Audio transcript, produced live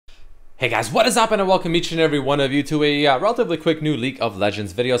Hey guys, what is up, and welcome each and every one of you to a relatively quick new League of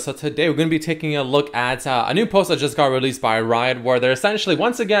Legends video. So today we're going to be taking a look at a new post that just got released by Riot, where they're essentially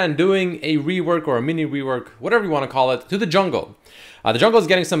once again doing a rework or a mini rework, whatever you want to call it, to the jungle. The jungle is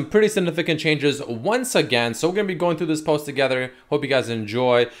getting some pretty significant changes once again, so we're going to be going through this post together. Hope you guys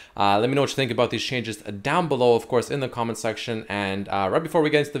enjoy. Let me know what you think about these changes down below, of course, in the comment section. And right before we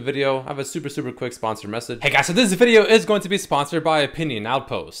get into the video, I have a super quick sponsor message. Hey guys, so this video is going to be sponsored by Opinion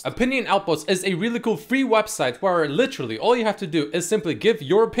Outpost. Opinion Outpost is a really cool free website where literally all you have to do is simply give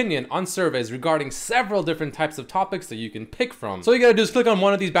your opinion on surveys regarding several different types of topics that you can pick from. So all you gotta do is click on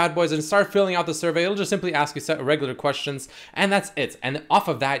one of these bad boys and start filling out the survey. It'll just simply ask you set regular questions, and that's it. And off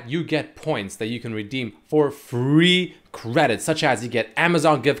of that, you get points that you can redeem for free credits, such as you get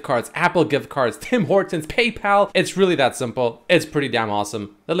Amazon gift cards, Apple gift cards, Tim Hortons, PayPal. It's really that simple. It's pretty damn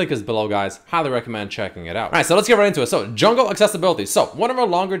awesome. The link is below, guys. Highly recommend checking it out. All right, so let's get right into it. So jungle accessibility. So one of our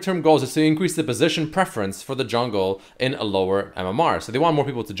longer term goals is to increase the position preference for the jungle in a lower MMR. So they want more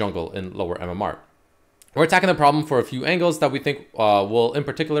people to jungle in lower MMR. We're attacking the problem for a few angles that we think will in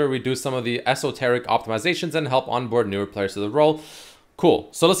particular reduce some of the esoteric optimizations and help onboard newer players to the role. Cool.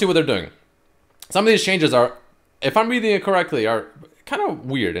 So let's see what they're doing. Some of these changes are, if I'm reading it correctly, are kind of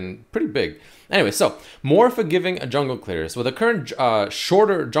weird and pretty big. Anyway, so more forgiving jungle clears. With the current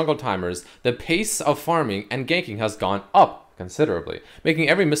shorter jungle timers, the pace of farming and ganking has gone up considerably, making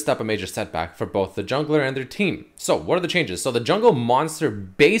every misstep a major setback for both the jungler and their team. So what are the changes? So the jungle monster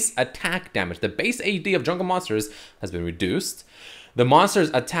base attack damage, the base AD of jungle monsters has been reduced. The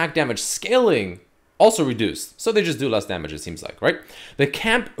monster's attack damage scaling also reduced, so they just do less damage, it seems like, right? The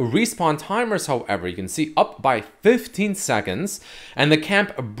camp respawn timers, however, you can see up by 15 seconds, and the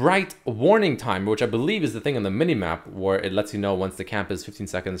camp bright warning time, which I believe is the thing on the minimap where it lets you know once the camp is 15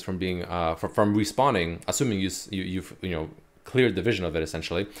 seconds from being from respawning, assuming you've cleared the vision of it,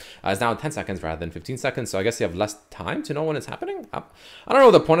 essentially, is now 10 seconds rather than 15 seconds. So I guess you have less time to know when it's happening. I don't know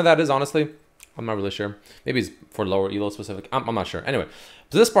what the point of that is, honestly. I'm not really sure. Maybe it's for lower elo specific. I'm not sure. Anyway,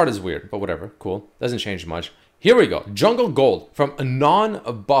 so this part is weird, but whatever. Cool. Doesn't change much. Here we go. Jungle gold from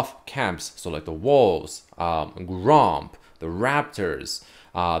non-buff camps. So like the wolves, Gromp, the raptors,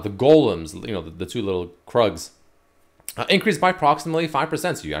 the golems, the two little krugs. Increased by approximately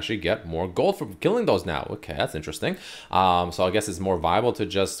 5%, so you actually get more gold from killing those now. Okay, that's interesting. So I guess it's more viable to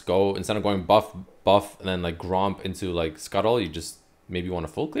just go, instead of going buff, and then like Gromp into like Scuttle, you just maybe want a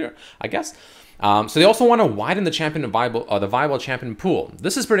full clear, I guess. So they also want to widen the viable champion pool.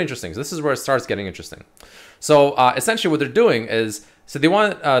 This is pretty interesting. So this is where it starts getting interesting. So essentially what they're doing is, so they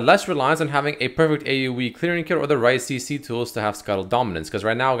want less reliance on having a perfect AoE clearing kit or the right CC tools to have Scuttle dominance. Because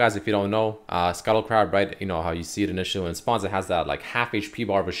right now, guys, if you don't know, Scuttle Crab, right, you know how you see it initially when it spawns, it has that like half HP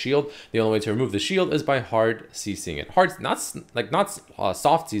bar of a shield. The only way to remove the shield is by hard CCing it. Hard, not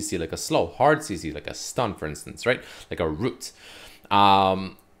soft CC like a slow, hard CC like a stun, for instance, right? Like a root.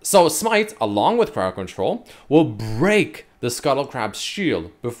 So Smite, along with crowd control, will break the Scuttle Crab's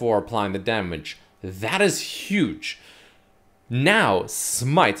shield before applying the damage. That is huge. Now,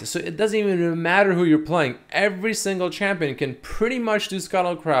 Smite, so it doesn't even matter who you're playing. Every single champion can pretty much do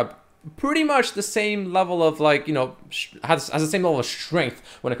Scuttle Crab. Pretty much the same level of has the same level of strength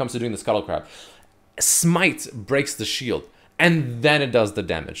when it comes to doing the Scuttle Crab. Smite breaks the shield, and then it does the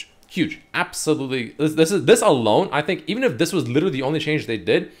damage. Huge. Absolutely. This alone, I think, even if this was literally the only change they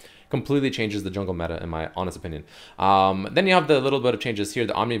did, completely changes the jungle meta, in my honest opinion. Then you have the little bit of changes here.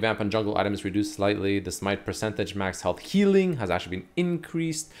 The Omni Vamp on jungle items reduced slightly. The Smite percentage max health healing has actually been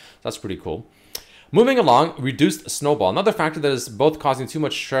increased. So that's pretty cool. Moving along, reduced snowball. Another factor that is both causing too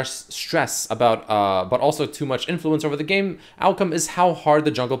much stress about, but also too much influence over the game outcome is how hard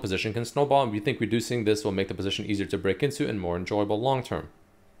the jungle position can snowball. And we think reducing this will make the position easier to break into and more enjoyable long term.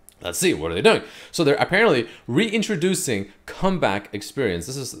 Let's see, what are they doing? So they're apparently reintroducing comeback experience.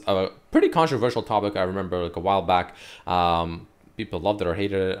 This is a pretty controversial topic. I remember like a while back. People loved it or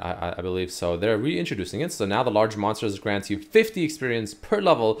hated it, I believe. So they're reintroducing it. So now the large monsters grants you 50 experience per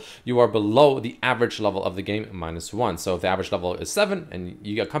level. You are below the average level of the game, -1. So if the average level is 7 and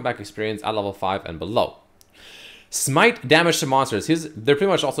you get comeback experience at level 5 and below. Smite damage to monsters. They're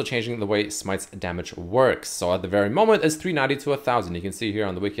pretty much also changing the way Smite's damage works. So at the very moment, it's 390 to 1,000. You can see here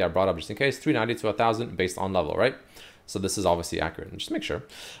on the wiki I brought up just in case, 390 to 1,000 based on level, right? So this is obviously accurate. Just make sure.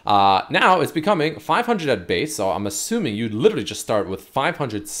 Now it's becoming 500 at base. So I'm assuming you literally just start with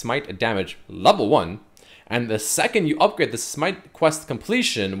 500 Smite damage level 1. And the second you upgrade the Smite quest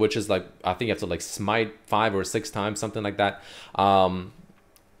completion, which is like, I think you have to like Smite 5 or 6 times, something like that.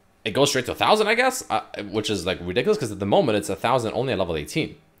 It goes straight to 1,000, I guess, which is like ridiculous because at the moment it's 1,000 only at level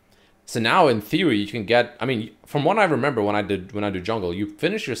 18. So now in theory you can get, I mean, from what I remember when I do jungle, you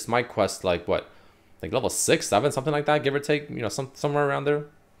finish your smite quest like what? Like level 6, 7, something like that, give or take, you know, somewhere around there,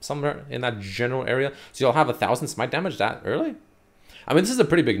 somewhere in that general area. So you'll have 1,000 smite damage that early? I mean, this is a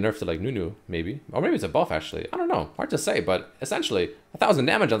pretty big nerf to like Nunu, maybe. Or maybe it's a buff actually. I don't know, hard to say, but essentially 1,000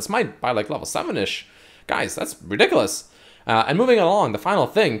 damage on smite by like level 7-ish. Guys, that's ridiculous. And moving along, the final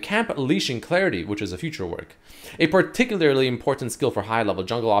thing, camp leashing clarity, which is a future work. A particularly important skill for high-level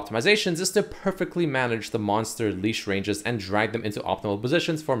jungle optimizations is to perfectly manage the monster leash ranges and drag them into optimal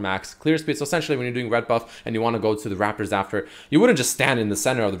positions for max clear speed. So essentially, when you're doing red buff and you want to go to the raptors after, you wouldn't just stand in the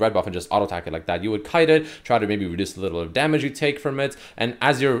center of the red buff and just auto-attack it like that. You would kite it, try to maybe reduce a little bit of damage you take from it, and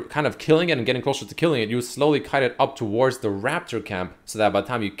as you're kind of killing it and getting closer to killing it, you would slowly kite it up towards the raptor camp so that by the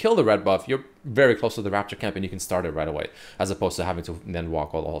time you kill the red buff, you're very close to the raptor camp and you can start it right away, as opposed to having to then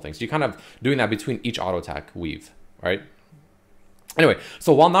walk all the whole thing. So you're kind of doing that between each auto attack weave, right? Anyway,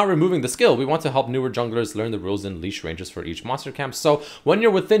 so while not removing the skill, we want to help newer junglers learn the rules and leash ranges for each monster camp. So when you're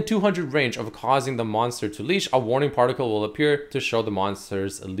within 200 range of causing the monster to leash, a warning particle will appear to show the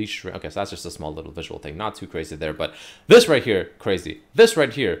monster's leash range. Okay, so that's just a small little visual thing, not too crazy there, but this right here, crazy. This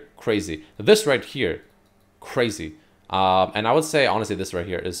right here, crazy. This right here, crazy. And I would say, honestly, this right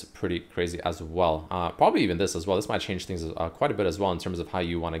here is pretty crazy as well. Probably even this as well. This might change things quite a bit as well in terms of how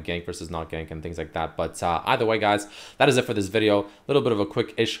you want to gank versus not gank and things like that. But either way, guys, that is it for this video. A little bit of a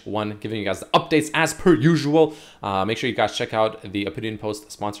quick-ish one, giving you guys the updates as per usual. Make sure you guys check out the opinion post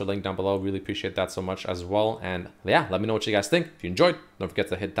sponsor link down below. Really appreciate that so much as well. And yeah, let me know what you guys think. If you enjoyed, don't forget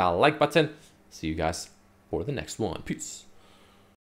to hit that like button. See you guys for the next one. Peace.